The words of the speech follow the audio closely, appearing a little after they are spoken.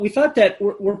we thought that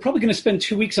we're probably going to spend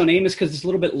 2 weeks on Amos because it's a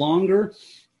little bit longer,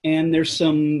 and there's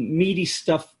some meaty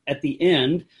stuff at the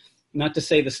end. Not to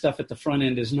say the stuff at the front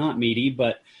end is not meaty,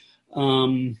 but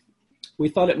we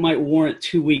thought it might warrant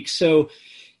 2 weeks. So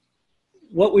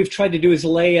what we've tried to do is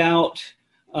lay out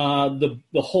the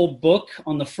whole book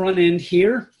on the front end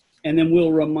here, and then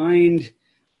we'll remind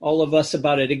all of us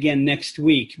about it again next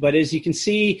week. But as you can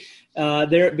see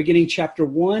there at beginning chapter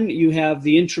 1, you have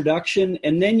the introduction,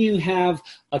 and then you have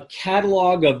a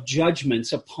catalog of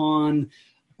judgments upon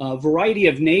a variety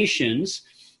of nations.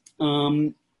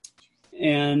 And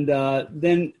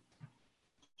then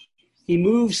he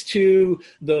moves to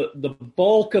the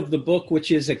bulk of the book,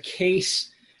 which is a case.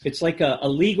 It's like a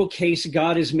legal case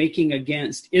God is making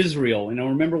against Israel. And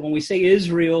remember, when we say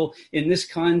Israel in this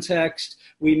context,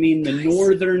 we mean the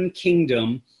northern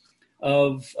kingdom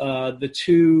of the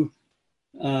two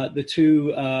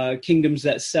kingdoms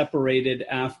that separated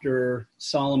after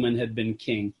Solomon had been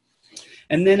king.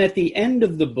 And then at the end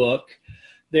of the book,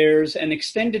 there's an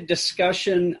extended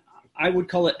discussion. I would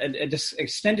call it an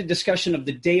extended discussion of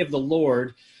the day of the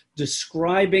Lord,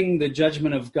 describing the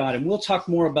judgment of God. And we'll talk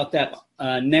more about that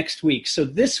next week. So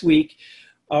this week,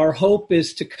 our hope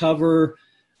is to cover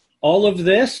all of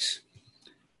this,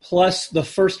 plus the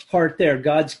first part there,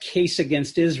 God's case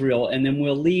against Israel. And then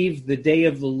we'll leave the day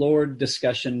of the Lord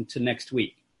discussion to next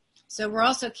week. So we're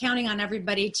also counting on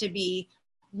everybody to be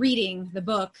reading the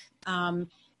book.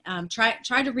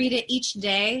 Try to read it each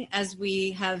day, as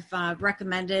we have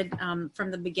recommended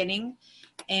from the beginning.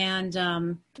 And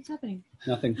what's happening?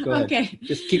 Nothing. Go ahead. Okay.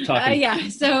 Just keep talking. Yeah.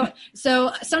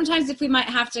 So sometimes if we might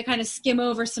have to kind of skim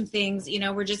over some things,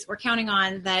 we're counting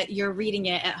on that you're reading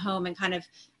it at home and kind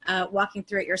of walking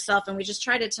through it yourself. And we just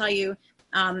try to tell you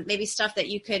maybe stuff that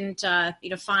you couldn't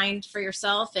find for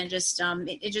yourself, and just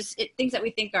things that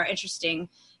we think are interesting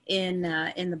in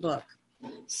the book.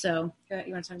 So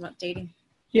you want to talk about dating?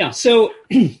 Yeah. So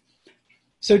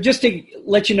just to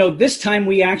let you know, this time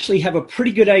we actually have a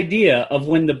pretty good idea of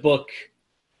when the book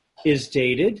is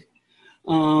dated.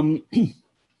 So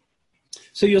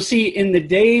you'll see, in the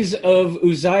days of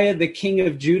Uzziah, the king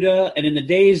of Judah, and in the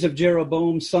days of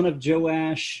Jeroboam, son of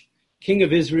Joash, king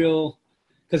of Israel,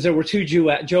 because there were two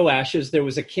Joashes. There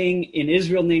was a king in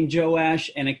Israel named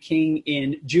Joash and a king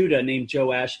in Judah named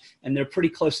Joash, and they're pretty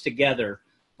close together.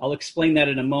 I'll explain that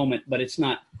in a moment, but it's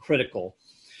not critical.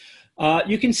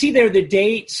 You can see there the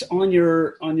dates on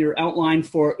your outline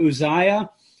for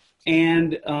Uzziah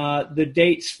and the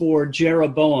dates for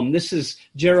Jeroboam. This is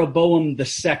Jeroboam the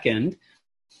second.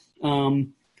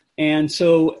 And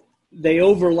so they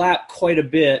overlap quite a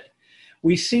bit.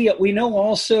 We know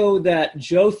also that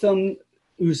Jotham,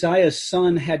 Uzziah's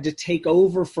son, had to take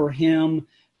over for him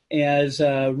as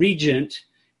regent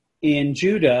in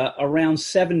Judah around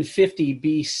 750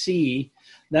 BC.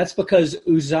 That's because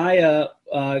Uzziah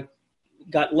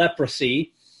got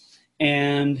leprosy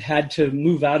and had to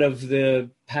move out of the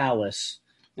palace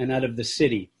and out of the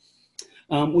city.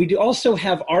 We do also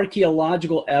have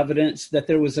archaeological evidence that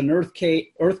there was an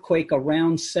earthquake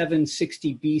around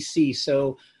 760 BC.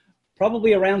 So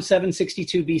probably around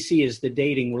 762 BC is the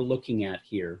dating we're looking at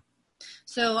here.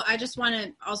 So I just want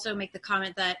to also make the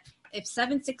comment that if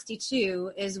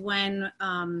 762 is when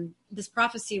this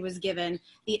prophecy was given,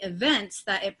 the events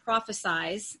that it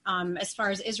prophesies, as far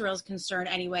as Israel is concerned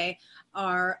anyway,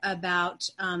 are about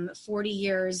 40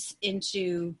 years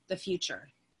into the future.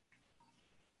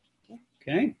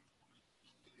 Okay.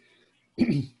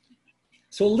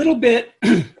 So a little bit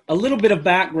of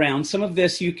background. Some of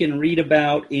this you can read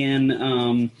about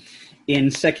in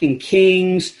 2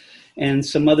 Kings and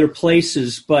some other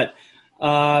places, but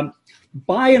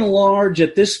by and large,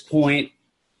 at this point,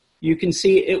 you can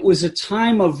see it was a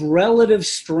time of relative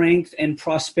strength and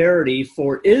prosperity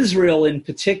for Israel in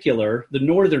particular, the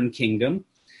northern kingdom.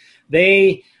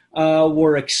 They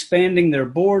were expanding their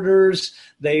borders.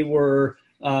 They were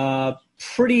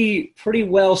pretty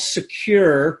well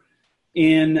secure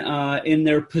in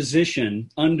their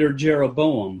position under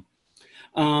Jeroboam.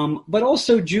 But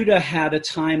also Judah had a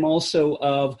time also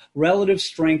of relative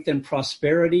strength and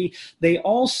prosperity. They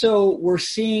also were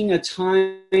seeing a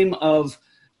time of,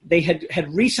 they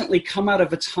had recently come out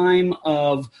of a time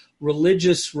of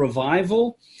religious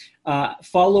revival,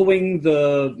 following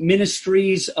the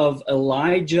ministries of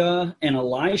Elijah and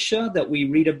Elisha that we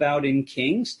read about in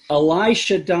Kings.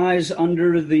 Elisha dies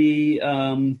under the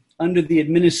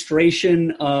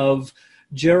administration of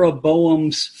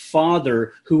Jeroboam's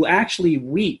father, who actually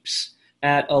weeps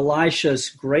at Elisha's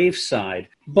graveside.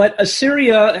 But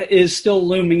Assyria is still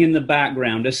looming in the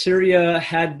background. Assyria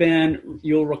had been,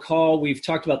 you'll recall, we've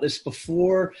talked about this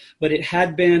before, but it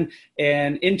had been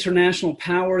an international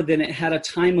power, then it had a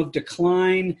time of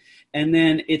decline, and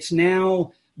then it's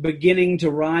now beginning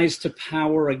to rise to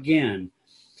power again.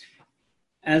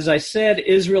 As I said,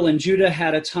 Israel and Judah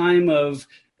had a time of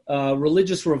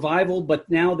religious revival, but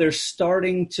now they're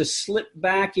starting to slip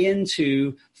back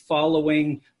into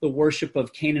following the worship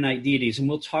of Canaanite deities, and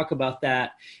we'll talk about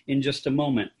that in just a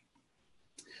moment.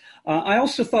 I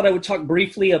also thought I would talk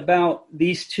briefly about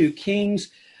these two kings.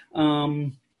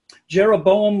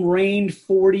 Jeroboam reigned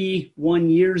 41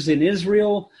 years in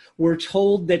Israel. We're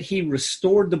told that he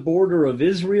restored the border of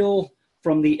Israel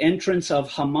from the entrance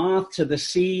of Hamath to the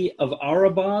Sea of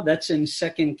Arabah. That's in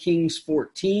 2 Kings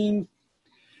 14.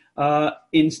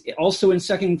 Also in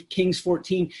 2 Kings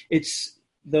 14, it's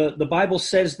the Bible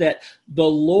says that the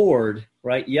Lord,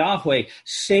 right, Yahweh,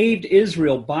 saved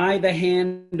Israel by the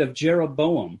hand of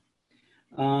Jeroboam.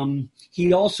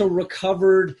 He also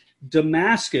recovered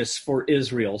Damascus for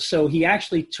Israel. So he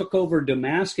actually took over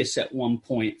Damascus at one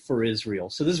point for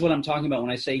Israel. So this is what I'm talking about when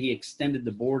I say he extended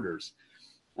the borders.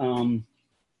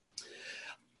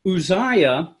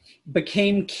 Uzziah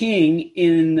became king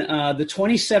in the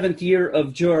 27th year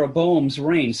of Jeroboam's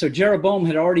reign. So Jeroboam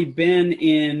had already been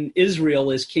in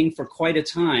Israel as king for quite a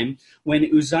time when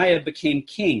Uzziah became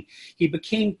king. He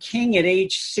became king at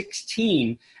age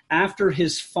 16 after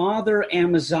his father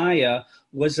Amaziah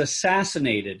was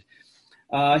assassinated.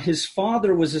 His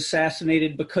father was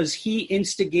assassinated because he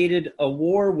instigated a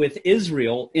war with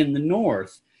Israel in the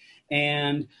north.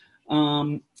 And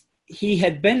he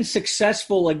had been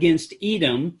successful against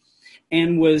Edom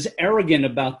and was arrogant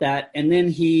about that. And then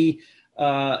he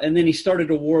started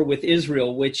a war with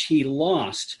Israel, which he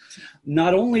lost.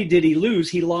 Not only did he lose,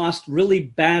 he lost really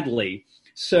badly.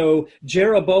 So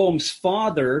Jeroboam's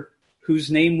father,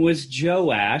 whose name was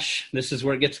Joash, this is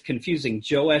where it gets confusing,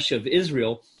 Joash of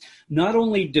Israel, not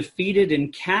only defeated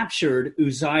and captured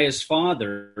Uzziah's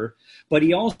father, but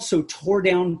he also tore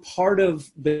down part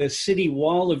of the city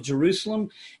wall of Jerusalem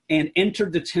and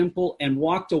entered the temple and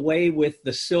walked away with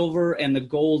the silver and the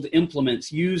gold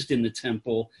implements used in the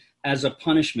temple as a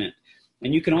punishment.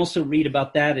 And you can also read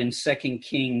about that in 2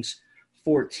 Kings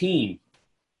 14.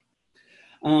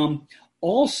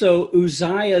 Also,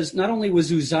 not only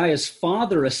was Uzziah's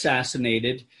father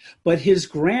assassinated, but his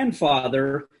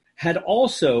grandfather had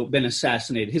also been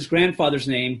assassinated. His grandfather's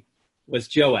name was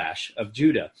Joash of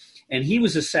Judah. And he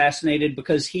was assassinated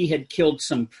because he had killed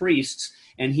some priests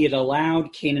and he had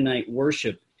allowed Canaanite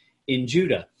worship in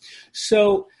Judah.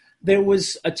 So there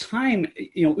was a time,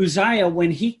 Uzziah,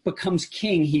 when he becomes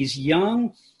king, he's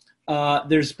young.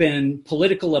 There's been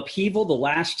political upheaval. The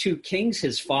last two kings,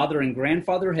 his father and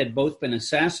grandfather, had both been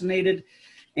assassinated.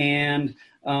 And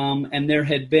there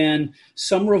had been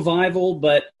some revival,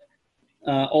 but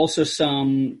also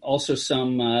some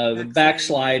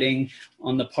backsliding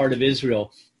on the part of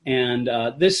Israel. And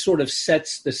this sort of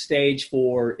sets the stage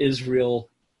for Israel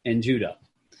and Judah.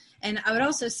 And I would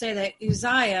also say that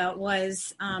Uzziah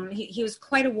was, he was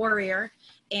quite a warrior,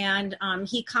 and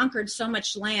he conquered so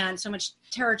much land, so much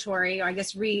territory, or I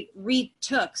guess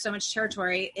retook so much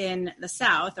territory in the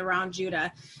south around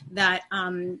Judah that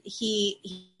he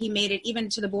made it even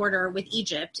to the border with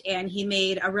Egypt, and he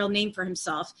made a real name for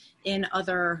himself in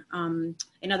other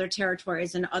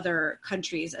territories and other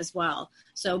countries as well.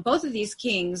 So both of these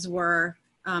kings were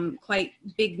quite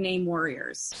big name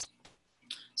warriors.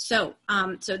 So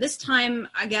this time,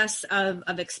 I guess,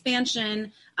 of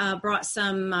expansion brought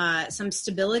some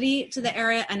stability to the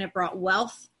area, and it brought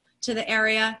wealth to the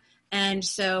area. And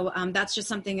so that's just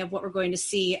something of what we're going to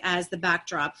see as the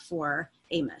backdrop for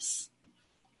Amos.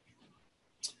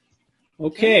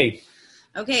 Okay,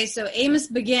 so Amos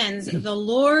begins, "The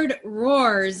Lord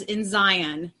roars in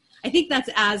Zion." I think that's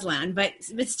Aslan, but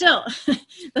still,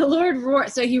 the Lord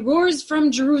roars. So he roars from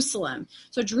Jerusalem.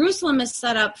 So Jerusalem is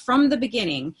set up from the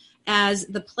beginning as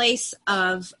the place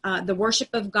of the worship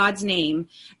of God's name.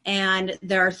 And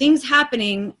there are things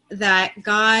happening that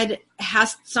God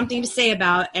has something to say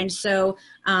about. And so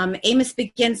Amos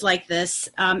begins like this,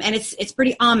 and it's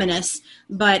pretty ominous,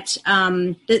 but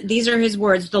these are his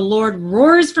words. "The Lord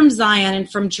roars from Zion,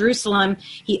 and from Jerusalem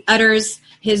he utters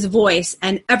his voice,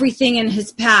 and everything in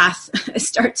his path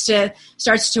starts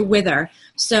to wither."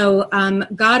 So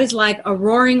God is like a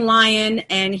roaring lion,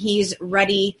 and he's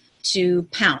ready to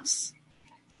pounce.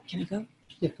 Can I go?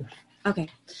 Yeah. Okay.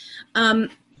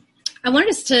 I wanted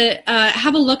us to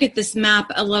have a look at this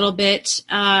map a little bit.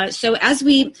 So as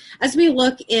we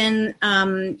look in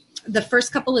the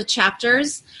first couple of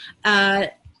chapters,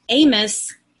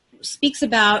 Amos speaks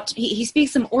about, he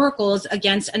speaks some oracles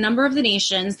against a number of the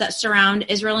nations that surround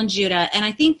Israel and Judah. And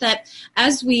I think that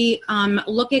as we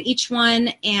look at each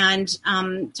one and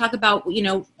talk about,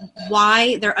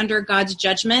 why they're under God's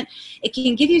judgment, it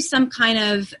can give you some kind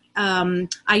of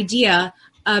idea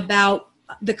about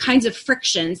the kinds of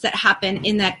frictions that happen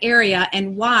in that area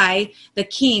and why the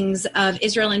kings of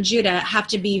Israel and Judah have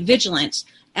to be vigilant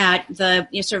at the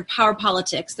sort of power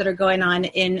politics that are going on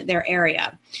in their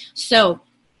area. So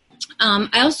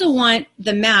I also want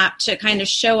the map to kind of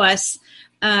show us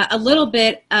a little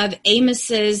bit of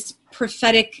Amos's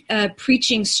prophetic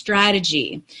preaching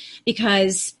strategy,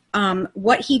 because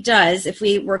what he does, if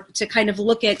we were to kind of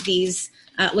look at these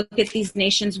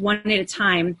nations one at a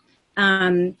time,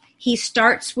 he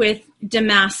starts with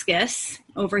Damascus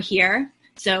over here.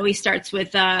 So he starts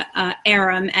with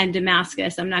Aram and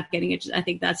Damascus. I'm not getting it. I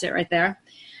think that's it right there.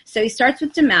 So he starts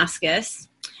with Damascus,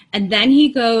 and then he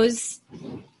goes.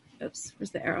 Oops, where's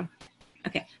the arrow?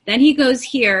 Okay. Then he goes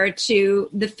here to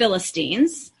the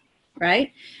Philistines,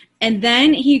 right? And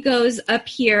then he goes up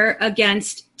here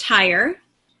against Tyre,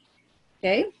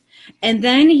 okay? And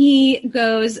then he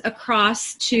goes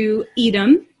across to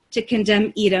Edom to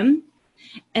condemn Edom.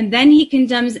 And then he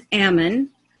condemns Ammon.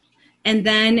 And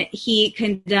then he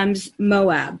condemns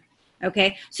Moab.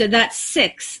 Okay, so that's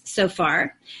 6 so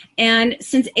far. And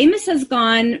since Amos has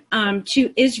gone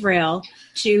to Israel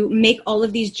to make all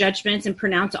of these judgments and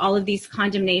pronounce all of these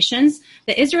condemnations,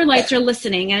 the Israelites are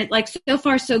listening, and so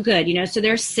far so good, So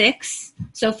there's 6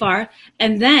 so far.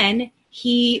 And then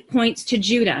he points to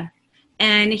Judah,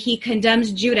 and he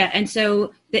condemns Judah. And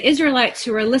so the Israelites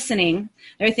who are listening,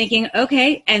 they're thinking,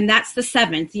 okay, and that's the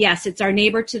 7th. Yes, it's our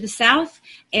neighbor to the south,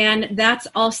 and that's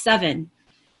all 7.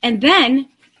 And then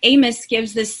Amos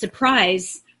gives this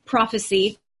surprise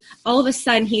prophecy. All of a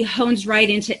sudden, he hones right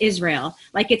into Israel,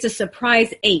 like it's a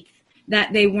surprise 8th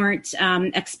that they weren't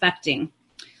expecting.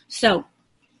 So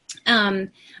I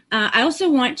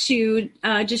also want to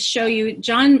just show you,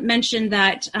 John mentioned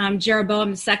that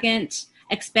Jeroboam II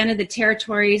expanded the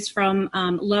territories from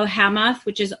Lo Hamath,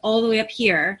 which is all the way up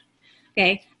here,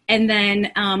 okay, and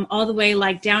then all the way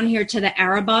like down here to the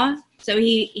Arabah. So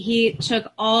he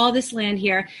took all this land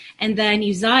here, and then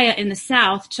Uzziah in the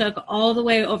south took all the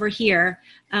way over here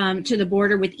to the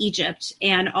border with Egypt,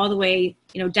 and all the way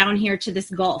down here to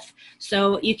this Gulf.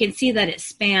 So you can see that it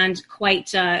spanned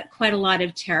quite a lot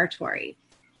of territory.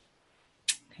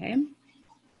 Okay,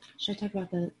 should I talk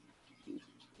about the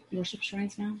worship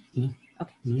shrines now? Yeah.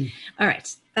 Okay, All right.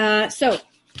 So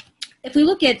if we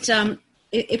look at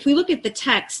the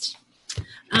text.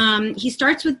 He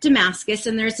starts with Damascus,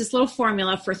 and there's this little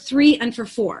formula for 3 and for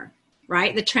 4,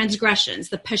 right? The transgressions,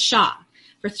 the pesha,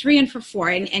 for 3 and for 4.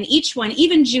 And each one,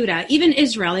 even Judah, even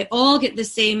Israel, they all get the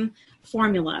same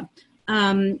formula.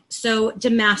 So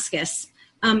Damascus,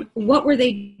 what were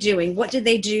they doing? What did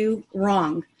they do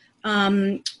wrong?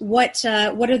 What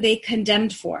are they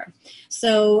condemned for?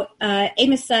 So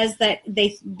Amos says that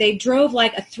they drove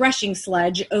like a threshing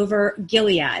sledge over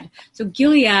Gilead. So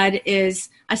Gilead is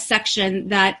a section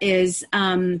that is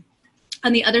on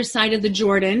the other side of the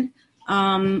Jordan,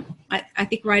 I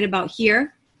think right about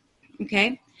here,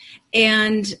 okay?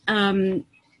 And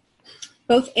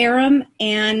both Aram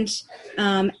and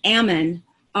Ammon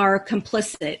are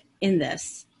complicit in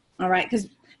this, all right?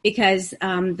 Because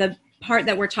the part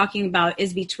that we're talking about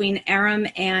is between Aram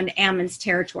and Ammon's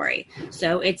territory.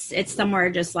 So it's somewhere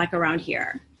just like around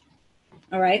here.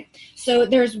 All right. So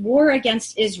there's war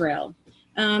against Israel.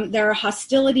 There are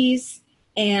hostilities,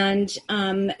 and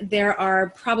there are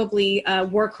probably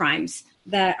war crimes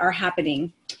that are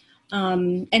happening.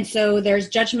 And so there's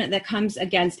judgment that comes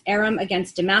against Aram,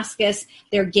 against Damascus.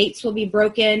 Their gates will be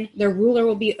broken, their ruler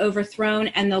will be overthrown,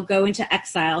 and they'll go into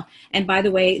exile. And by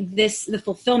the way, the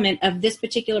fulfillment of this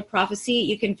particular prophecy,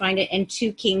 you can find it in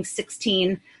 2 Kings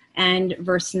 16 and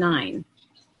verse 9. Do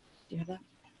you have that?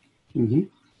 Mm-hmm. You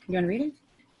want to read it?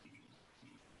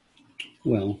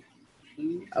 Well.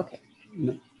 Okay.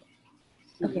 No.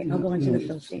 Okay, I'll go into the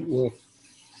Philistines. Well,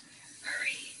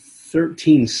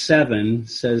 13:7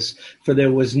 says, "For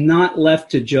there was not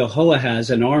left to Jehoahaz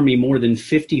an army more than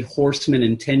 50 horsemen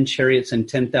and 10 chariots and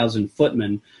 10,000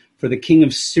 footmen, for the king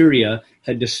of Syria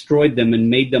had destroyed them and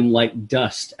made them like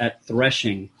dust at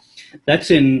threshing."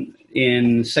 That's in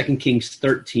 2 Kings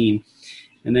 13.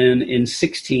 And then in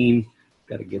 16,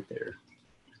 got to get there,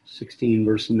 16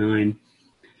 verse 9.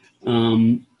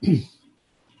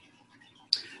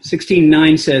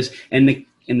 16:9 says,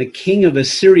 And the king of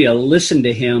Assyria listened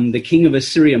to him. The king of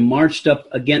Assyria marched up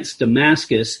against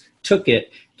Damascus, took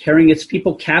it, carrying its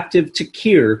people captive to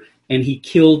Kir, and he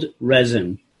killed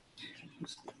Rezin.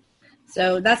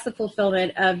 So that's the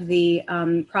fulfillment of the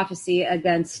prophecy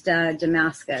against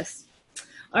Damascus.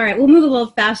 All right, we'll move a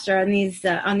little faster on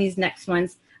these next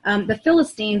ones. The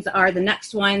Philistines are the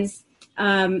next ones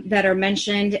that are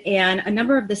mentioned, and a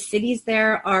number of the cities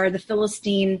there are the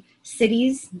Philistine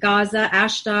cities: Gaza,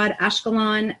 Ashdod,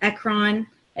 Ashkelon, Ekron,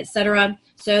 etc.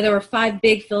 So there were 5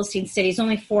 big Philistine cities.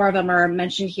 Only 4 of them are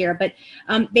mentioned here. But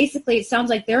basically, it sounds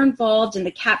like they're involved in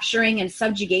the capturing and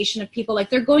subjugation of people.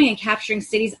 Like they're going and capturing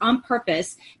cities on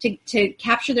purpose to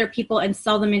capture their people and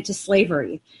sell them into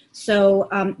slavery. So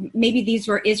maybe these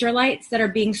were Israelites that are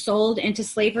being sold into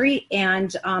slavery,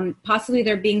 and possibly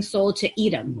they're being sold to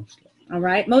Edom. All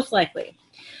right, most likely.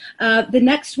 The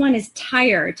next one is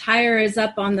Tyre. Tyre is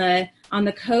up on the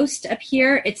coast up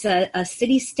here. It's a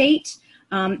city-state.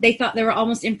 They thought they were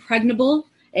almost impregnable.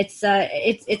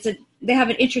 They have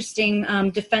an interesting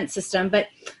defense system, but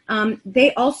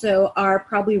they also are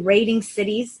probably raiding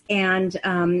cities and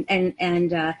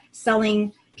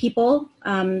selling people,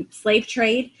 slave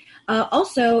trade.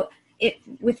 Also,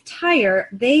 with Tyre,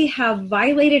 they have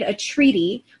violated a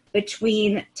treaty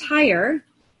between Tyre,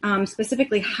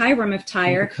 specifically Hiram of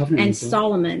Tyre, and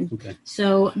Solomon. Okay.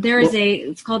 So there is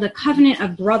it's called a covenant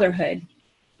of brotherhood.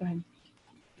 Go ahead.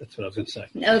 That's what I was going to say.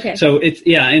 Okay. So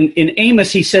in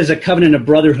Amos he says a covenant of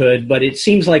brotherhood, but it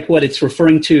seems like what it's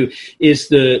referring to is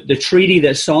the treaty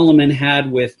that Solomon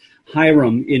had with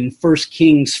Hiram in 1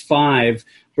 Kings 5,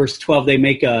 verse 12. They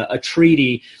make a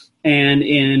treaty, and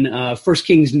in 1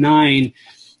 Kings 9,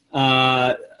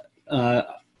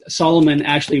 Solomon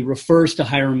actually refers to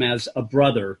Hiram as a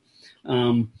brother.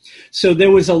 So there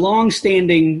was a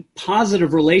long-standing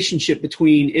positive relationship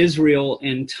between Israel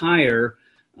and Tyre.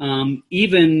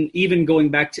 Even going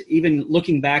back to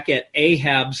looking back at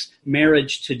Ahab's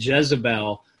marriage to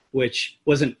Jezebel, which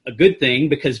wasn't a good thing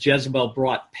because Jezebel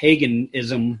brought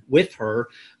paganism with her,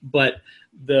 but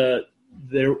there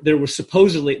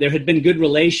had been good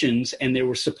relations, and there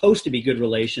were supposed to be good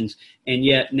relations, and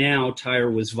yet now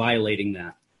Tyre was violating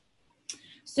that.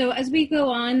 So as we go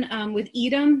on with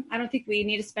Edom, I don't think we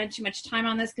need to spend too much time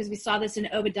on this because we saw this in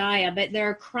Obadiah, but there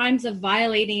are crimes of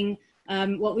violating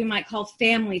what we might call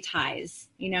family ties,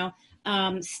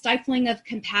 stifling of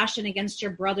compassion against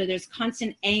your brother. There's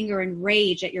constant anger and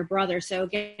rage at your brother. So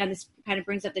again, this kind of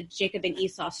brings up the Jacob and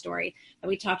Esau story that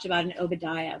we talked about in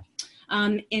Obadiah.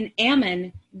 In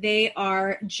Ammon, they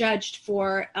are judged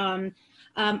for an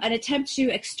attempt to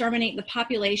exterminate the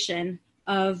population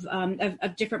of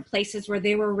different places where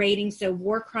they were raiding, so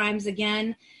war crimes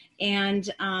again, and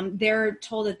they're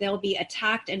told that they'll be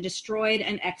attacked and destroyed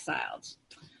and exiled.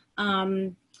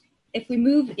 If we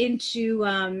move into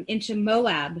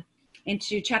Moab,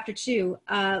 into chapter 2,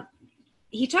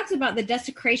 he talks about the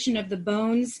desecration of the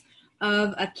bones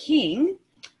of a king.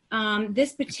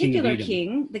 This particular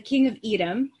king, the king of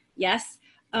Edom, yes,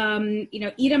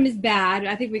 Edom is bad.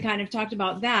 I think we kind of talked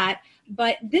about that.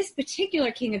 But this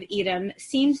particular king of Edom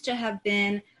seems to have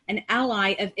been an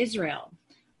ally of Israel.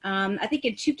 I think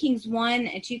in 2 Kings 1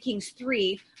 and 2 Kings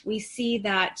 3, we see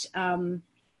that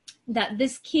that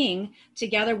this king,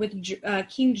 together with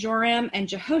King Joram and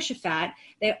Jehoshaphat,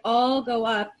 they all go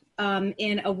up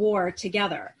in a war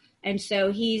together. And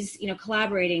so he's,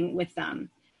 collaborating with them.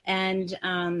 And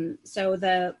so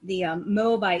the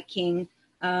Moabite king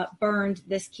burned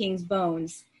this king's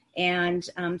bones. And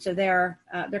so they're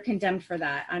condemned for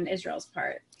that on Israel's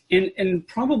part. And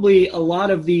probably a lot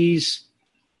of these,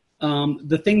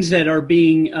 the things that are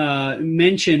being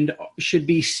mentioned should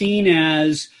be seen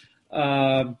as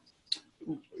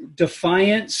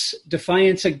defiance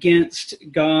against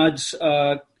God's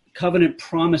covenant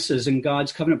promises and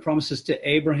God's covenant promises to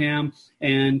Abraham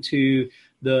and to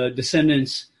the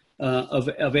descendants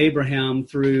of Abraham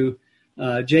through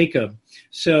Jacob.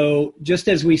 So just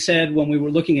as we said when we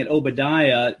were looking at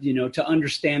Obadiah, to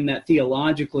understand that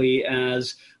theologically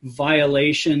as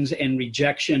violations and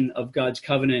rejection of God's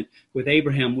covenant with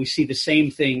Abraham, we see the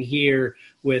same thing here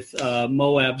with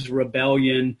Moab's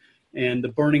rebellion and the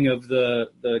burning of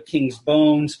the king's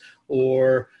bones,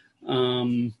 or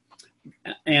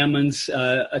Ammon's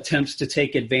attempts to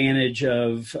take advantage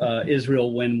of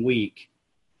Israel when weak.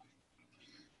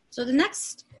 So the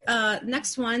next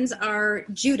ones are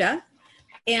Judah.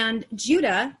 And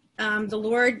Judah, the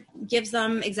Lord gives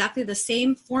them exactly the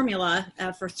same formula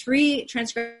for 3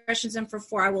 transgressions and for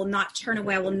 4. I will not turn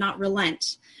away. I will not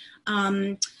relent.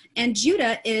 And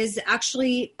Judah is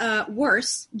actually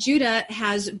worse. Judah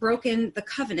has broken the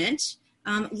covenant.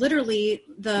 Literally,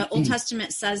 the Old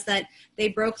Testament says that they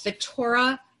broke the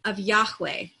Torah of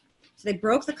Yahweh. So they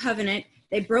broke the covenant.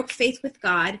 They broke faith with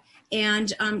God.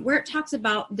 And where it talks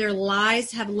about their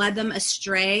lies have led them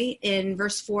astray in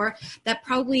verse 4, that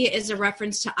probably is a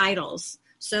reference to idols.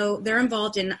 So they're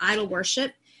involved in idol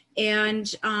worship,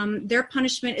 and their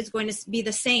punishment is going to be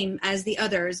the same as the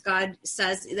others. God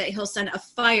says that he'll send a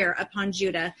fire upon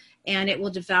Judah, and it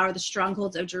will devour the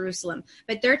strongholds of Jerusalem.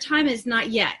 But their time is not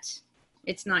yet.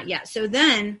 It's not yet. So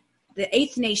then the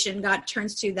eighth nation God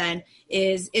turns to then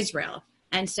is Israel.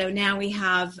 And so now we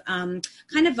have kind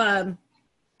of an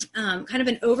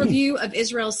overview of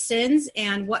Israel's sins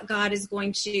and what God is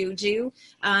going to do,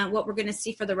 what we're going to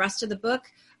see for the rest of the book.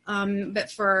 But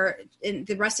in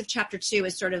the rest of chapter 2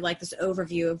 is sort of like this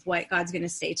overview of what God's going to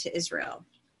say to Israel.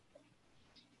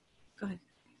 Go ahead.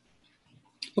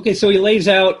 Okay, so he lays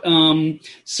out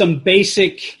some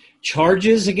basic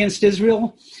charges against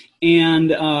Israel.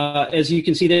 And as you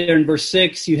can see there in verse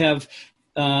 6, you have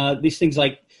these things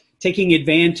like taking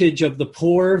advantage of the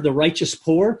poor, the righteous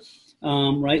poor,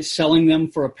 right? Selling them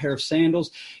for a pair of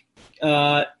sandals.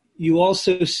 You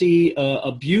also see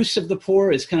abuse of the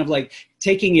poor is kind of like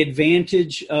taking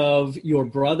advantage of your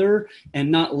brother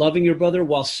and not loving your brother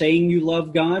while saying you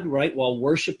love God, right? While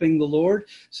worshiping the Lord.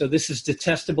 So this is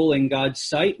detestable in God's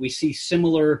sight. We see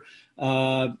similar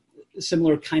kind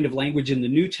of language in the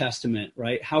New Testament,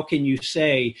 right? How can you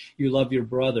say you love your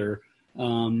brother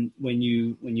when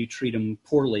you treat him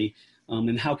poorly?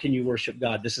 And how can you worship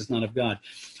God? This is not of God.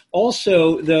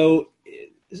 Also, though,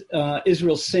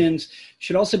 Israel's sins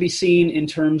should also be seen in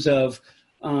terms of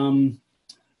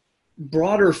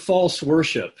broader false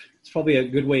worship. It's probably a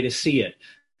good way to see it.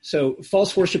 So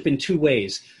false worship in two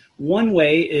ways. One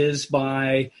way is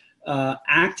by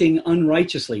acting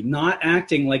unrighteously, not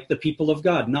acting like the people of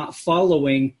God, not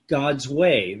following God's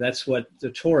way. That's what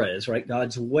the Torah is, right?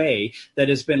 God's way that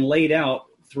has been laid out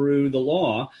through the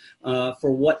law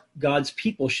for what God's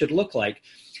people should look like.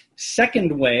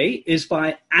 Second way is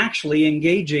by actually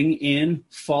engaging in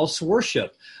false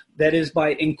worship. That is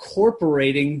by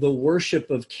incorporating the worship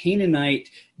of Canaanite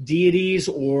deities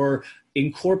or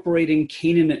incorporating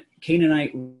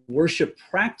Canaanite worship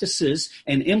practices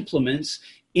and implements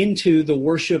into the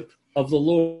worship of the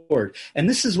Lord. And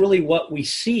this is really what we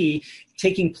see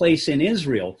taking place in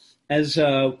Israel. As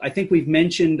I think we've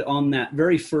mentioned on that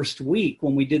very first week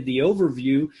when we did the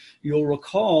overview, you'll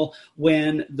recall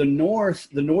when the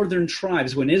northern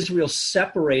tribes, when Israel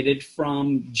separated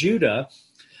from Judah,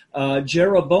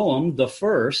 Jeroboam the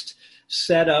first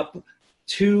set up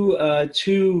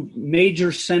two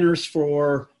major centers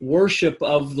for worship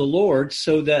of the Lord,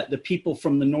 so that the people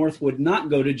from the north would not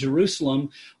go to Jerusalem,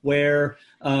 where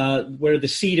the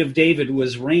seed of David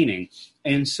was reigning.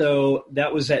 And so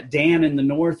that was at Dan in the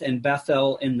north and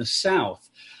Bethel in the south.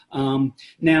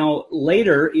 Now,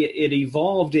 later, it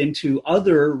evolved into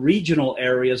other regional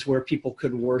areas where people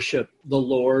could worship the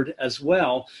Lord as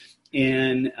well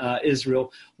in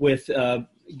Israel, with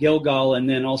Gilgal and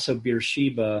then also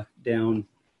Beersheba down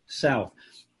south.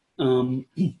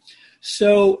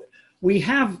 So we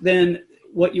have then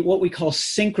what we call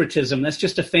syncretism. That's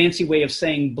just a fancy way of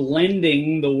saying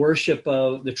blending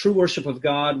the true worship of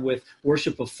God with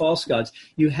worship of false gods.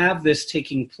 You have this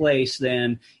taking place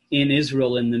then in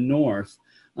Israel in the north.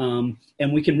 And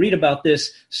we can read about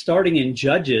this starting in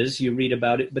Judges. You read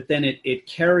about it, but then it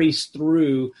carries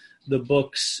through the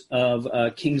books of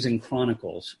Kings and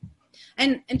Chronicles.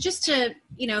 And just to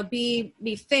be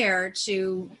fair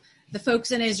to the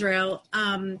folks in Israel,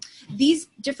 these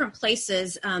different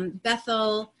places,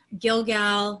 Bethel,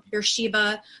 Gilgal,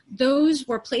 Beersheba, those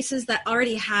were places that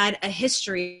already had a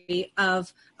history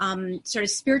of sort of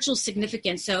spiritual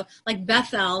significance. So like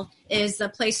Bethel is the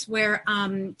place where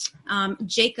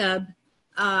Jacob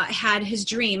had his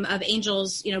dream of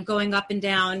angels, going up and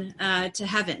down to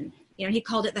heaven. He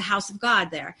called it the house of God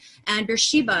there. And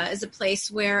Beersheba is a place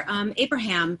where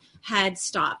Abraham had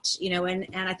stopped, and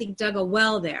I think dug a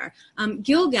well there.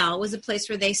 Gilgal was a place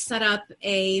where they set up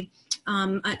an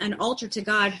altar to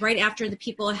God right after the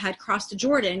people had crossed the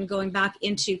Jordan going back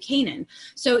into Canaan.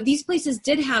 So these places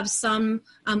did have some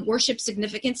worship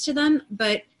significance to them,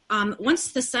 but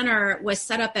once the center was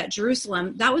set up at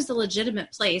Jerusalem, that was the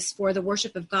legitimate place for the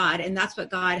worship of God, and that's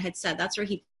what God had said. That's where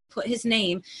he put his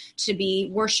name to be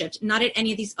worshipped, not at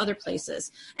any of these other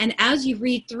places. And as you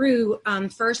read through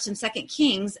 1st and 2nd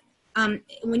Kings,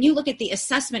 when you look at the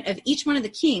assessment of each one of the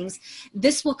kings,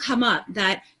 this will come up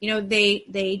that,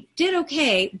 they did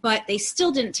okay, but they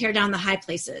still didn't tear down the high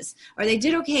places, or they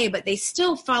did okay, but they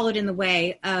still followed in the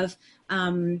way of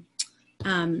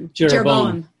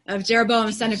Jeroboam,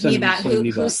 son of Nebat, who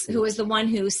was the one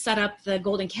who set up the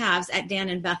golden calves at Dan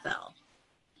and Bethel.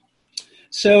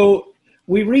 So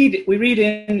we read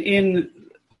in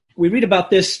we read about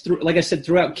this, like I said,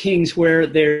 throughout Kings, where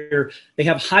they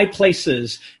have high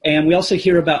places, and we also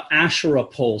hear about Asherah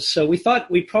poles. So we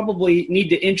thought we probably need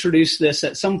to introduce this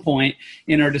at some point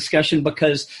in our discussion,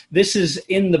 because this is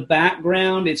in the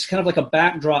background. It's kind of like a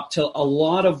backdrop to a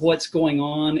lot of what's going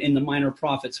on in the Minor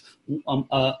Prophets.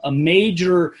 A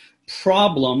major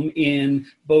problem in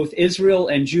both Israel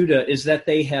and Judah is that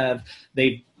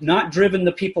they've not driven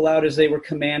the people out as they were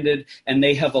commanded, and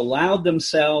they have allowed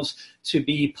themselves to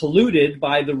be polluted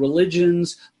by the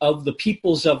religions of the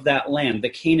peoples of that land, the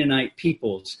Canaanite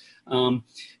peoples.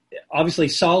 Obviously,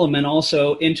 Solomon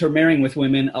also intermarrying with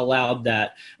women allowed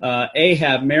that.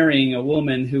 Ahab marrying a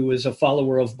woman who was a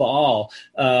follower of Baal,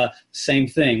 same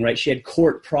thing, right? She had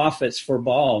court prophets for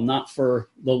Baal, not for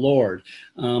the Lord.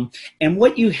 And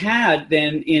what you had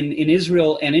then in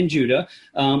Israel and in Judah,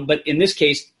 but in this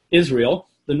case, Israel,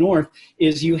 the north,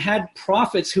 is you had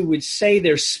prophets who would say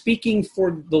they're speaking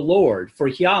for the Lord, for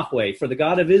Yahweh, for the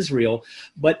God of Israel,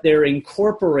 but they're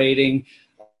incorporating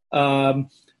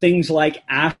things like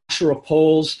Asherah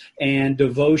poles and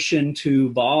devotion to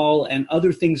Baal and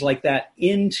other things like that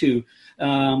into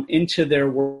their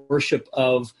worship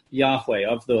of Yahweh,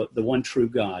 of the one true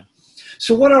God.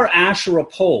 So what are Asherah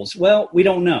poles? Well, we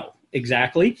don't know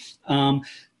exactly.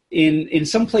 In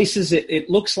some places, it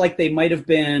looks like they might have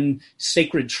been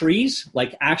sacred trees,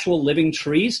 like actual living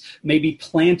trees, maybe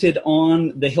planted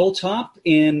on the hilltop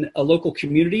in a local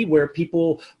community where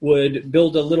people would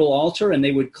build a little altar and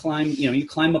they would climb, you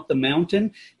climb up the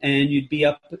mountain and you'd be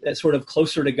up sort of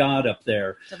closer to God up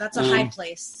there. So that's a high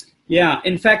place. Yeah.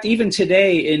 In fact, even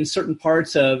today in certain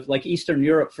parts of like Eastern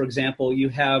Europe, for example, you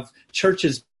have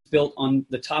churches built on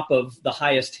the top of the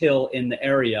highest hill in the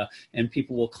area, and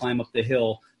people will climb up the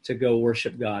hill to go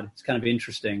worship God. It's kind of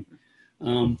interesting.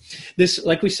 This,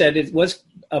 like we said, it was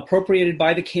appropriated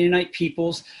by the Canaanite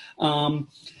peoples.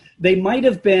 They might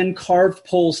have been carved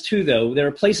poles too, though. There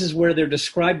are places where they're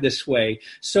described this way.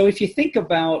 So if you think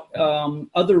about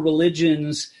other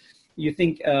religions, you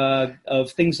think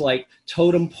of things like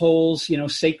totem poles,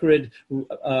 sacred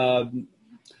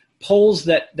poles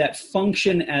that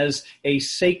function as a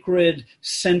sacred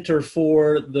center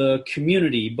for the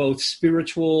community, both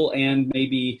spiritual and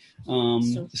maybe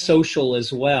social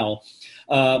as well.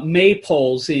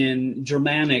 Maypoles in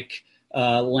Germanic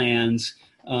lands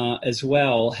as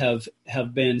well have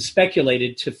been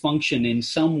speculated to function in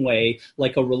some way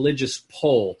like a religious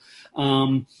pole.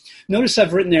 Notice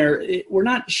I've written there, we're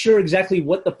not sure exactly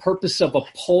what the purpose of a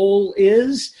pole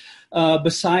is,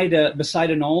 beside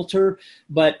an altar,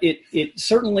 but it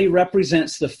certainly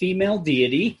represents the female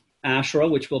deity, Asherah,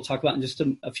 which we'll talk about in just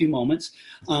a few moments.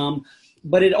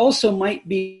 But it also might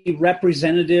be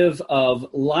representative of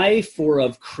life or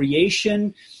of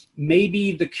creation,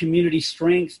 maybe the community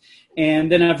strength. And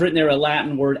then I've written there a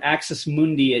Latin word, axis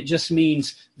mundi. It just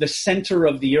means the center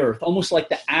of the earth, almost like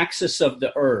the axis of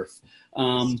the earth.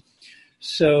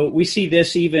 So we see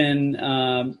this even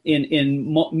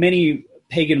in many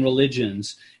pagan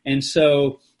religions, and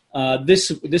so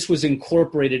this was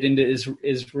incorporated into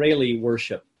Israeli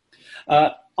worship.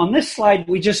 On this slide,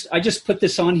 I just put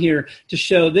this on here to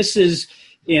show this is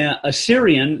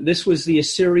Assyrian. This was the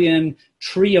Assyrian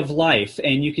tree of life,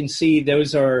 and you can see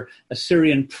those are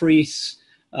Assyrian priests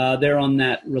there on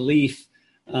that relief,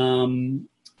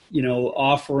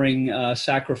 offering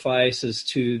sacrifices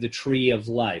to the tree of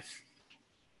life.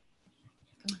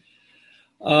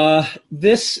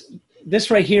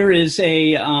 This right here is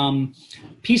a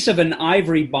piece of an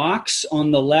ivory box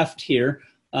on the left here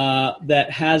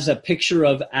that has a picture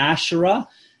of Asherah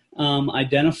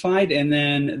identified, and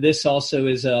then this also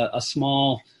is a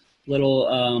small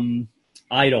little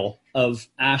idol of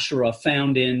Asherah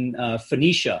found in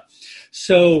Phoenicia.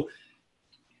 So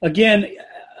again,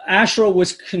 Asherah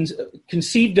was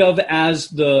conceived of as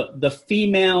the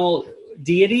female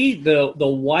deity, the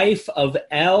wife of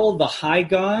El, the high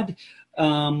god,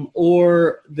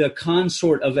 or the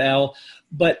consort of El,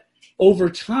 but over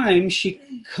time she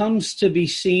comes to be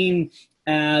seen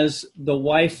as the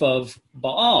wife of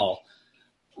Baal.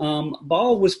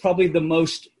 Baal was probably the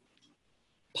most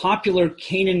popular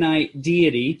Canaanite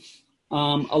deity.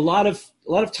 A lot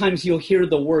of times you'll hear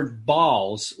the word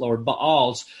Baals or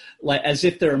Baals like as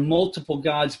if there are multiple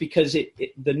gods, because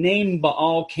the name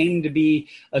Baal came to be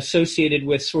associated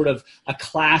with sort of a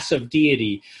class of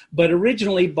deity. But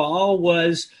originally Baal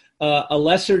was a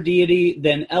lesser deity,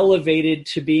 then elevated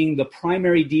to being the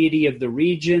primary deity of the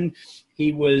region.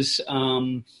 He was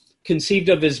conceived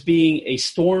of as being a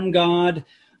storm god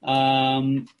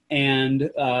and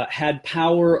had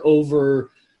power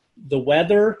over the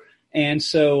weather. And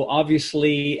so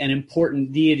obviously an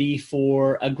important deity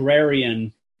for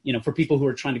agrarian for people who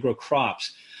are trying to grow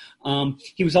crops.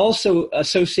 He was also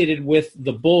associated with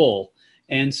the bull.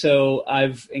 And so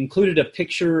I've included a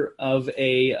picture of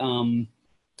a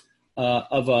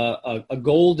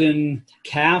golden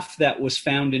calf that was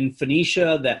found in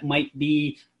Phoenicia that might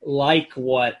be like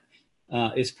what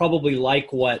is probably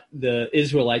like what the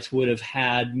Israelites would have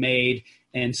had made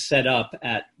and set up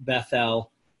at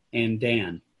Bethel and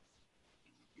Dan.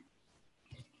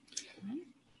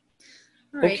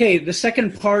 Right. Okay, the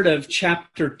second part of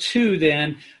chapter 2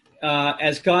 then,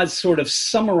 as God's sort of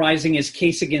summarizing his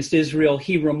case against Israel,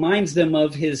 he reminds them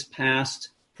of his past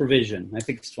provision. I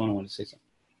think Swana wanted to say something.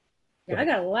 Yeah, I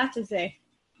got a lot to say,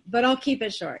 but I'll keep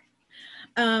it short.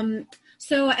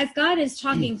 So as God is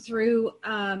talking through,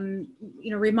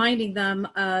 reminding them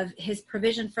of his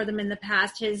provision for them in the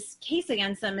past, his case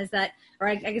against them is that, or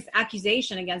I guess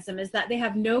accusation against them, is that they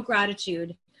have no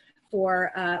gratitude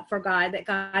for God, that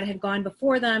God had gone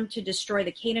before them to destroy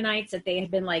the Canaanites, that they had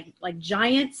been like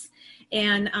giants,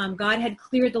 and God had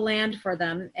cleared the land for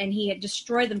them, and he had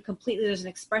destroyed them completely. There's an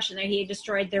expression there. He had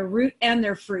destroyed their root and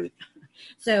their fruit.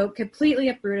 So completely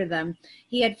uprooted them.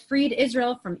 He had freed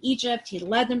Israel from Egypt. He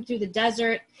led them through the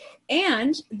desert.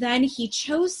 And then he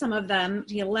chose some of them.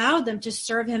 He allowed them to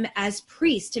serve him as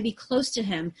priests, to be close to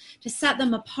him, to set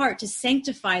them apart, to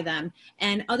sanctify them,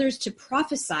 and others to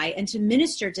prophesy and to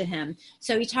minister to him.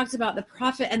 So he talks about the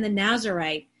prophet and the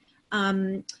Nazarite,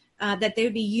 that they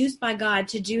would be used by God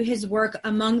to do his work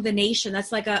among the nation.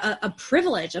 That's like a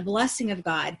privilege, a blessing of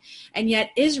God. And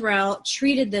yet Israel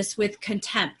treated this with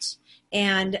contempt.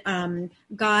 And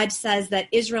God says that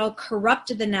Israel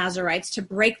corrupted the Nazarites to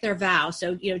break their vow,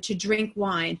 so, to drink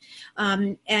wine.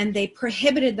 And they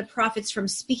prohibited the prophets from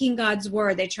speaking God's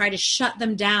word. They tried to shut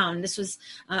them down. This was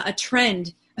a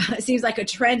trend. It seems like a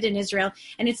trend in Israel.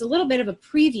 And it's a little bit of a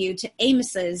preview to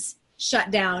Amos's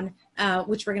shutdown,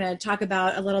 which we're going to talk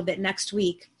about a little bit next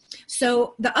week.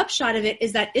 So the upshot of it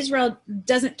is that Israel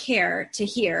doesn't care to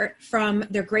hear from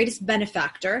their greatest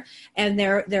benefactor, and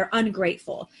they're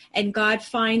ungrateful. And God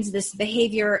finds this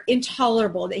behavior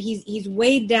intolerable, that he's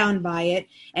weighed down by it,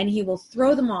 and he will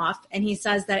throw them off. And he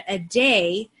says that a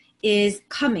day is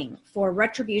coming for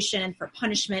retribution and for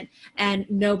punishment, and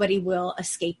nobody will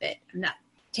escape it. And that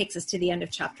takes us to the end of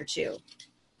chapter 2.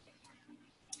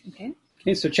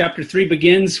 Okay, so chapter 3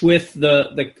 begins with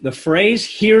the phrase,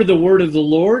 hear the word of the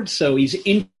Lord. So he's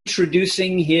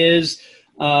introducing his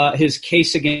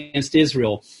case against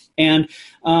Israel. And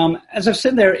as I've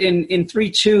said there in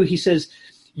 3:2, he says,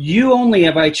 you only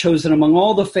have I chosen among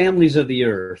all the families of the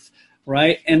earth,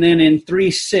 right? And then in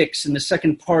 3:6, in the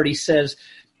second part, he says,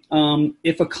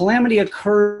 if a calamity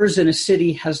occurs in a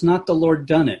city, has not the Lord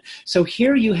done it? So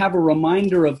here you have a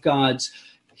reminder of God's.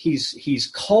 He's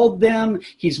called them.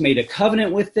 He's made a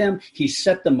covenant with them. He's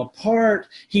set them apart.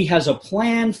 He has a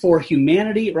plan for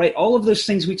humanity, right? All of those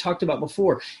things we talked about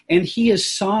before. And he is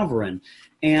sovereign.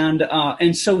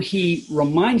 And so he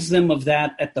reminds them of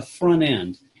that at the front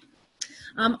end.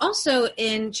 Also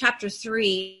in chapter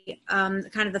 3, kind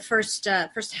of the first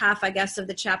half, I guess, of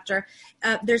the chapter,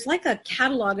 there's like a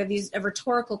catalog of these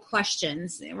rhetorical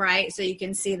questions, right? So you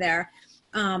can see there.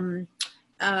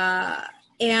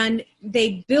 And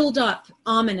they build up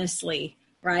ominously,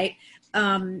 right?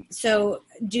 So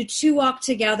do two walk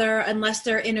together unless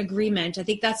they're in agreement? I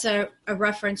think that's a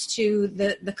reference to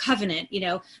the covenant.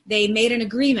 They made an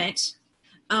agreement,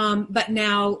 but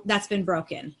now that's been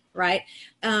broken, right?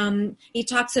 He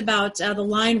talks about the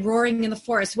lion roaring in the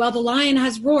forest. Well, the lion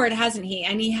has roared, hasn't he?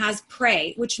 And he has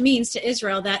prey, which means to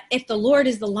Israel that if the Lord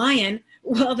is the lion,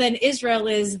 well, then Israel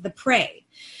is the prey.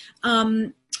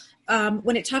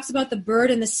 When it talks about the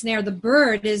bird and the snare, the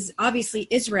bird is obviously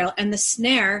Israel, and the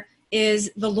snare is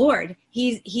the Lord.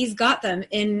 He's got them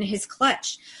in his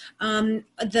clutch.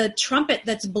 The trumpet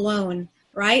that's blown,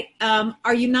 right?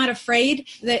 Are you not afraid?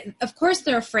 Of course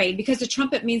they're afraid, because the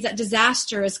trumpet means that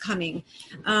disaster is coming.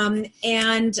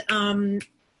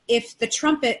 If the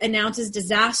trumpet announces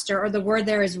disaster, or the word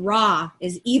there is ra,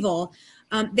 is evil,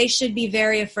 they should be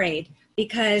very afraid,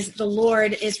 because the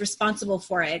Lord is responsible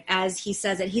for it, as he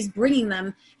says that he's bringing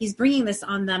this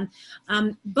on them.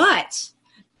 But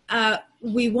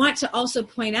we want to also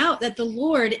point out that the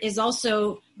Lord is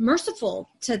also merciful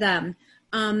to them.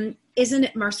 Isn't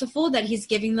it merciful that he's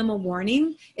giving them a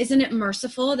warning? Isn't it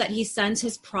merciful that he sends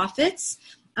his prophets?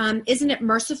 Isn't it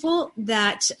merciful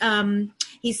that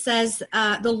he says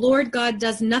the Lord God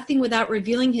does nothing without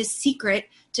revealing his secret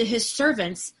to his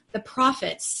servants, the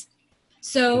prophets?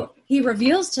 So he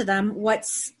reveals to them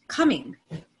what's coming.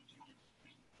 All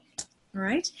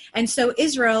right. And so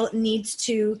Israel needs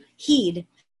to heed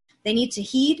they need to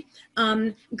heed.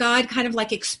 God kind of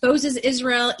like exposes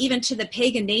Israel even to the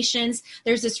pagan nations.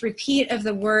 There's this repeat of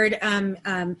the word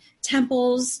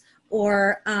temples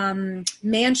or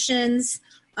mansions.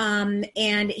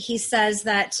 And he says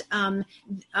that,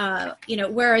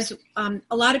 whereas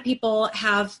a lot of people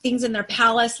have things in their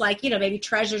palace, like, maybe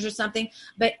treasures or something,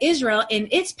 but Israel in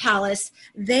its palace,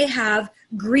 they have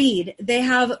greed. They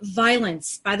have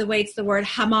violence. By the way, it's the word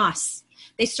Hamas.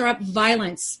 They store up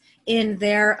violence in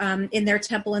their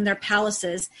temple, in their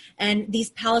palaces, and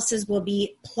these palaces will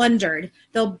be plundered.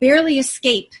 They'll barely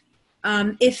escape,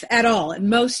 if at all.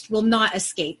 Most will not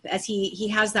escape, as he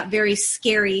has that very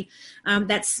scary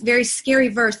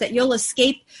verse that you'll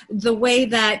escape the way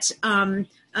that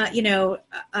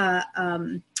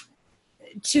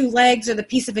two legs or the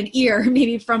piece of an ear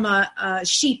maybe from a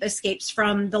sheep escapes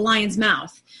from the lion's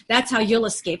mouth. That's how you'll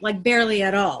escape, like barely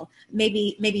at all.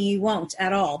 Maybe you won't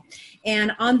at all.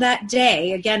 And on that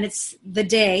day, again, it's the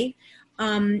day,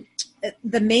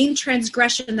 the main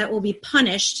transgression that will be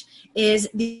punished is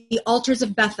the altars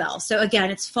of Bethel. So again,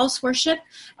 it's false worship.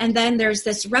 And then there's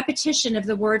this repetition of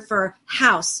the word for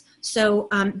house. So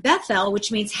Bethel,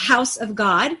 which means house of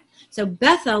God. So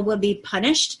Bethel will be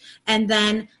punished. And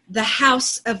then the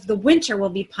house of the winter will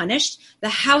be punished. The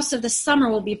house of the summer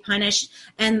will be punished.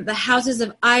 And the houses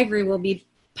of ivory will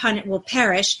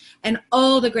perish, and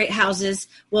all the great houses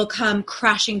will come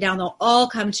crashing down. They'll all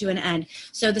come to an end.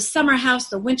 So the summer house,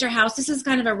 the winter house, this is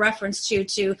kind of a reference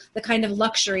to the kind of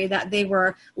luxury that they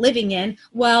were living in,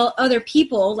 while other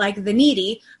people, like the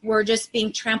needy, were just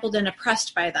being trampled and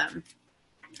oppressed by them.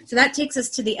 So that takes us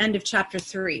to the end of chapter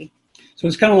 3. So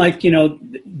it's kind of like,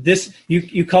 this,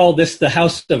 you call this the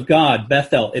house of God,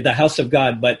 Bethel, the house of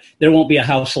God, but there won't be a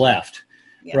house left,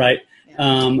 right?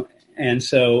 Yeah. And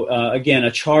so, again, a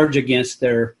charge against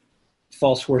their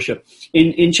false worship.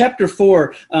 In chapter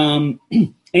 4,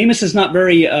 Amos is not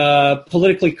very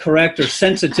politically correct or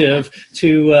sensitive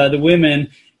to the women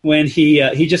when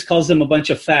he just calls them a bunch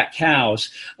of fat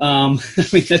cows.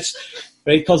 That's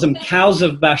right. He calls them cows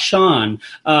of Bashan,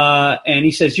 and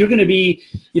he says, "You're going to be,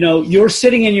 you're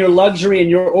sitting in your luxury and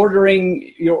you're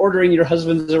ordering your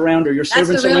husbands around or your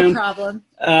servants around." That's the real problem.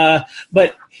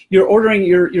 But you're ordering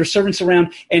your servants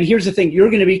around, and here's the thing: you're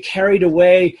going to be carried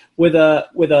away with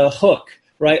a hook,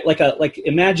 right? Like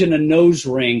imagine a nose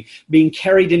ring being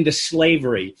carried into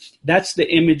slavery. That's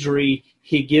the imagery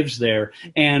he gives there,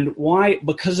 and why?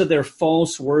 Because of their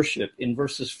false worship in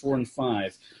verses 4 and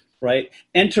 5. Right?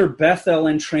 Enter Bethel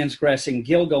and transgress, and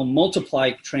Gilgal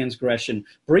multiply transgression.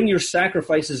 Bring your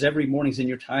sacrifices every morning and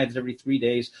your tithes every 3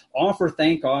 days. Offer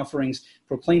thank offerings,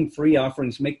 proclaim free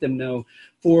offerings, make them know.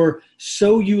 For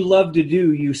so you love to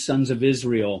do, you sons of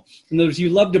Israel. In other words, you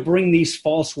love to bring these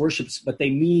false worships, but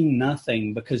they mean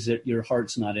nothing because your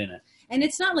heart's not in it. And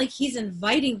it's not like he's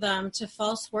inviting them to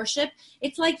false worship.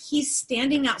 It's like he's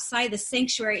standing outside the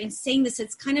sanctuary and saying this.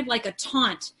 It's kind of like a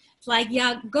taunt. It's like,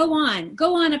 yeah, go on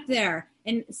up there.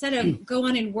 And instead of go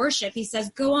on and worship, he says,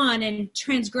 go on and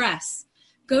transgress.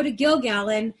 Go to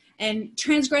Gilgal and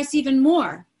transgress even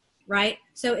more, right?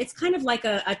 So it's kind of like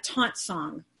a taunt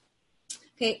song.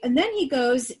 Okay, and then he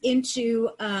goes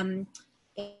into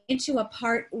a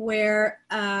part where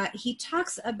he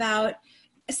talks about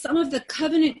some of the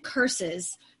covenant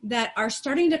curses that are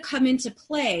starting to come into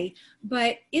play,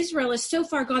 but Israel is so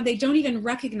far gone, they don't even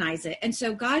recognize it. And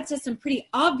so God says some pretty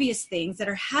obvious things that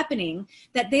are happening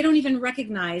that they don't even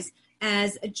recognize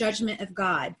as a judgment of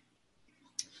God.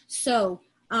 So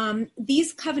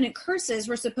these covenant curses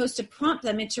were supposed to prompt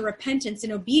them into repentance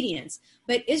and obedience,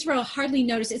 but Israel hardly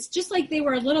noticed. It's just like they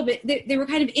were they were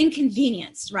kind of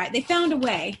inconvenienced, right? They found a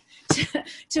way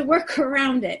to work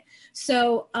around it.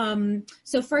 So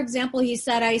for example, he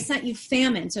said, I sent you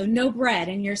famine, so no bread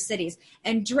in your cities,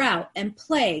 and drought and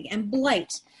plague and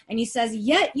blight. And he says,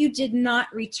 yet you did not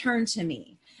return to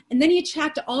me. And then he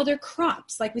attacked all their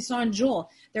crops, like we saw in Joel,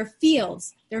 their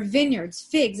fields, their vineyards,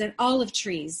 figs, and olive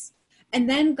trees. And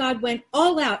then God went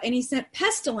all out and he sent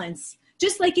pestilence,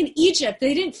 just like in Egypt.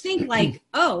 They didn't think like,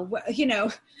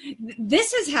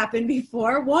 this has happened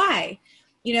before. Why?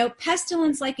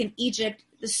 Pestilence like in Egypt,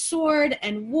 the sword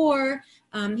and war.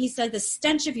 He said the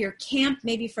stench of your camp,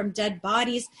 maybe from dead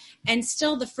bodies, and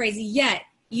still the phrase, yet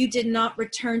you did not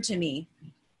return to me.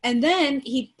 And then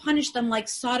he punished them like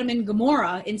Sodom and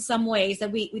Gomorrah in some ways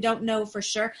that we don't know for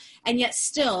sure. And yet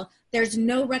still there's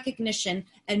no recognition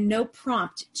and no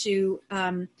prompt to,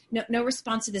 no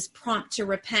response to this prompt to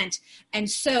repent. And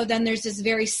so then there's this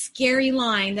very scary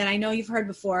line that I know you've heard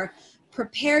before: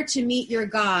 prepare to meet your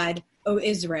God, O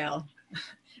Israel.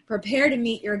 Prepare to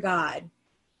meet your God.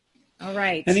 All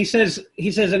right. And he says,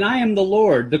 and I am the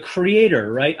Lord, the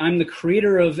creator, right? I'm the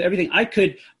creator of everything. I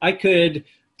could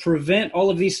prevent all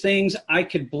of these things. I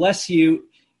could bless you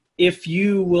if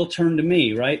you will turn to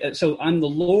me, right? So I'm the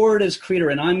Lord as creator,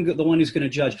 and I'm the one who's going to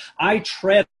judge. I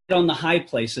tread on the high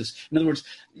places. In other words,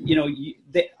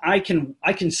 I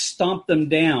can stomp them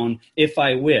down if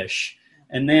I wish.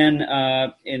 And then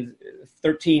in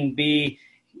 13b,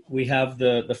 we have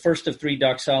the first of three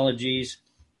doxologies. It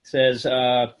says,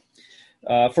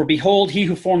 for behold, he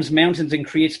who forms mountains and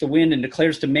creates the wind and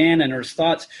declares to man and earth's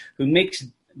thoughts, who makes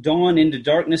dawn into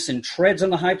darkness and treads on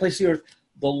the high place of the earth,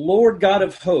 the Lord God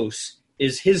of hosts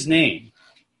is his name.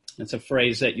 That's a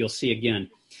phrase that you'll see again.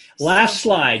 Last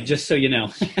slide, just so you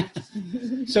know.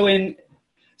 So in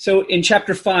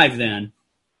chapter 5 then.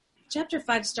 Chapter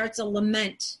 5 starts a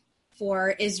lament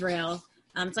for Israel.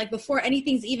 It's like before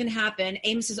anything's even happened,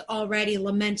 Amos is already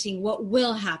lamenting what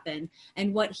will happen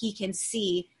and what he can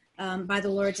see by the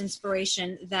Lord's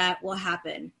inspiration that will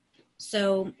happen.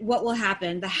 So what will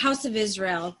happen? The house of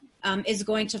Israel is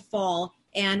going to fall,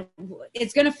 and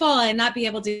it's going to fall and not be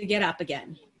able to get up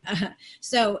again.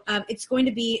 So it's going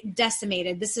to be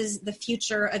decimated. This is the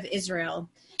future of Israel.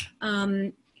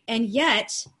 And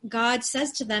yet God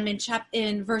says to them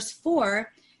in verse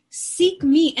 4, seek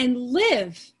me and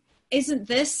live. Isn't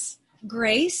this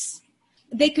grace?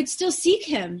 They could still seek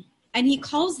him. And he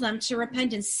calls them to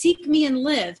repentance. Seek me and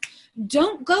live.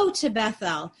 Don't go to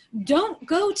Bethel. Don't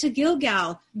go to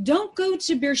Gilgal. Don't go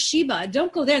to Beersheba.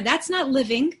 Don't go there. That's not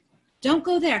living. Don't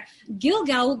go there.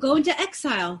 Gilgal will go into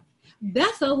exile.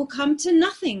 Bethel will come to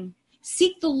nothing.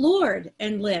 Seek the Lord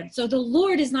and live. So the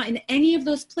Lord is not in any of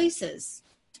those places,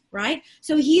 right?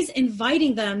 So he's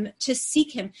inviting them to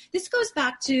seek him. This goes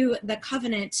back to the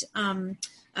covenant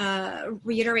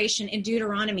reiteration in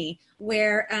Deuteronomy,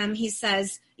 where he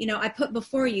says, I put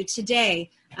before you today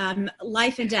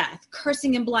life and death,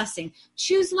 cursing and blessing.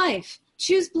 Choose life,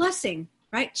 choose blessing,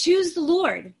 right? Choose the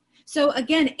Lord. So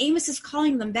again, Amos is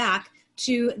calling them back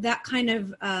to that kind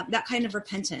of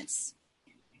repentance.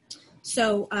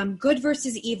 So good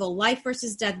versus evil, life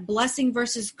versus death, blessing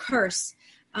versus curse.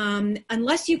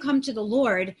 Unless you come to the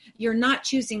Lord, you're not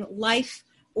choosing life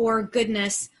or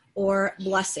goodness or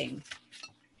blessing.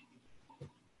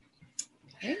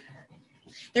 Okay.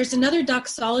 There's another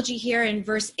doxology here in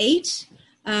verse 8.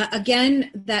 Again,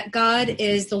 that God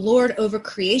is the Lord over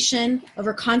creation,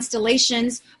 over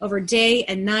constellations, over day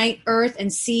and night, earth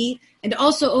and sea, and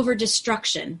also over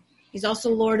destruction. He's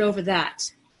also Lord over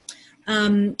that.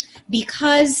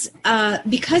 Because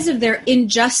of their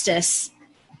injustice,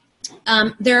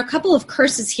 there are a couple of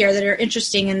curses here that are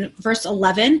interesting in verse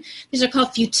 11. These are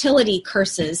called futility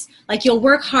curses. Like you'll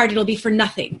work hard, it'll be for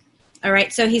nothing. All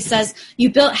right. So he says,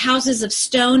 you built houses of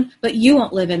stone, but you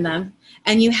won't live in them.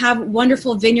 And you have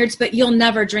wonderful vineyards, but you'll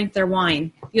never drink their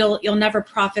wine. You'll never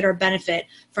profit or benefit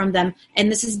from them.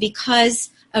 And this is because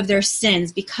of their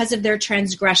sins, because of their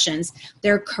transgressions.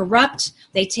 They're corrupt.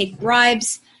 They take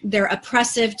bribes. They're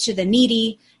oppressive to the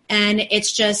needy. And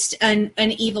it's just an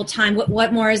evil time.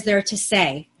 What more is there to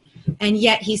say? And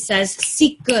yet he says,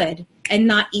 seek good and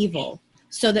not evil,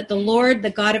 so that the Lord, the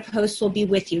God of hosts, will be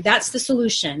with you. That's the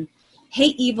solution.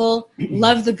 Hate evil,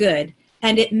 love the good.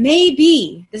 And it may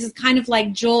be, this is kind of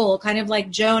like Joel, kind of like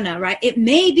Jonah, right? It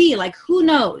may be, like, who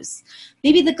knows?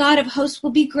 Maybe the God of hosts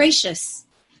will be gracious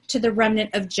to the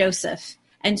remnant of Joseph.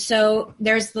 And so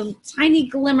there's the tiny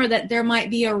glimmer that there might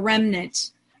be a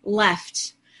remnant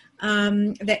left,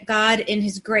 that God in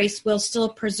his grace will still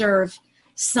preserve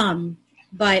some.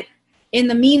 But in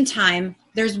the meantime,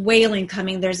 there's wailing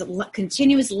coming. There's a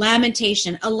continuous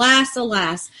lamentation. Alas,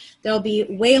 alas. There'll be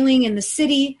wailing in the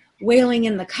city, wailing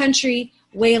in the country,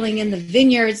 wailing in the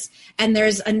vineyards. And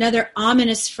there's another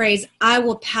ominous phrase, I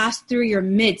will pass through your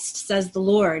midst, says the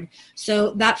Lord.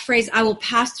 So that phrase, I will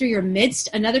pass through your midst,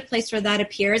 another place where that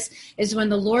appears is when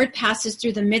the Lord passes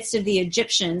through the midst of the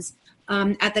Egyptians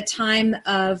at the time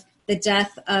of the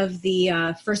death of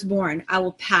the firstborn. I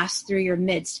will pass through your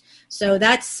midst. So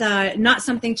that's not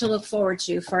something to look forward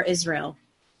to for Israel.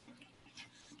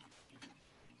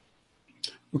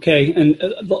 Okay, and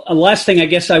the last thing I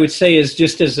guess I would say is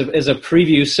just as a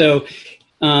preview. So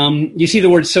you see the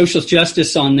word social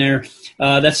justice on there.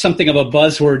 That's something of a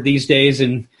buzzword these days,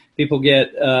 and people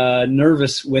get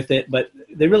nervous with it, but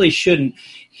they really shouldn't.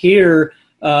 Here,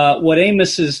 what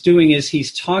Amos is doing is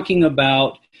he's talking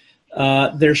about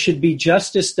there should be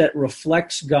justice that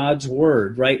reflects God's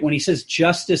word, right? When he says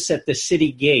justice at the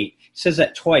city gate, he says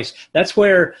that twice. That's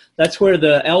where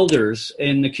the elders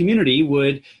in the community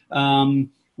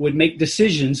would make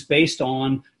decisions based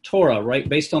on Torah, right,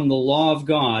 based on the law of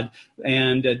God,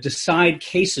 and decide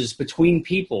cases between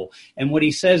people. And what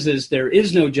he says is there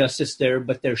is no justice there,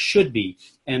 but there should be.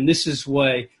 And this is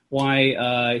why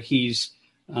he's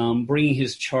bringing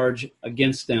his charge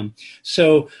against them.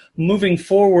 So moving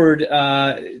forward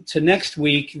to next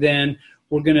week, then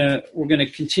we're gonna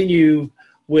continue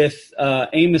with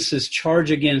Amos's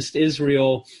charge against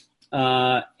Israel,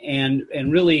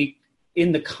 and really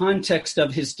in the context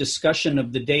of his discussion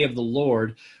of the day of the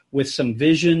Lord, with some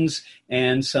visions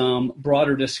and some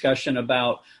broader discussion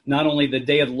about not only the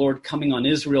day of the Lord coming on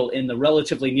Israel in the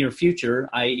relatively near future,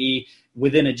 i.e.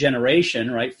 within a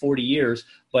generation, right, 40 years,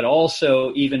 but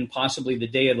also even possibly the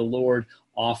day of the Lord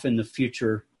off in the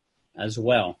future as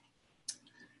well.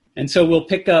 And so we'll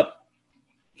pick up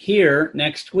here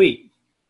next week.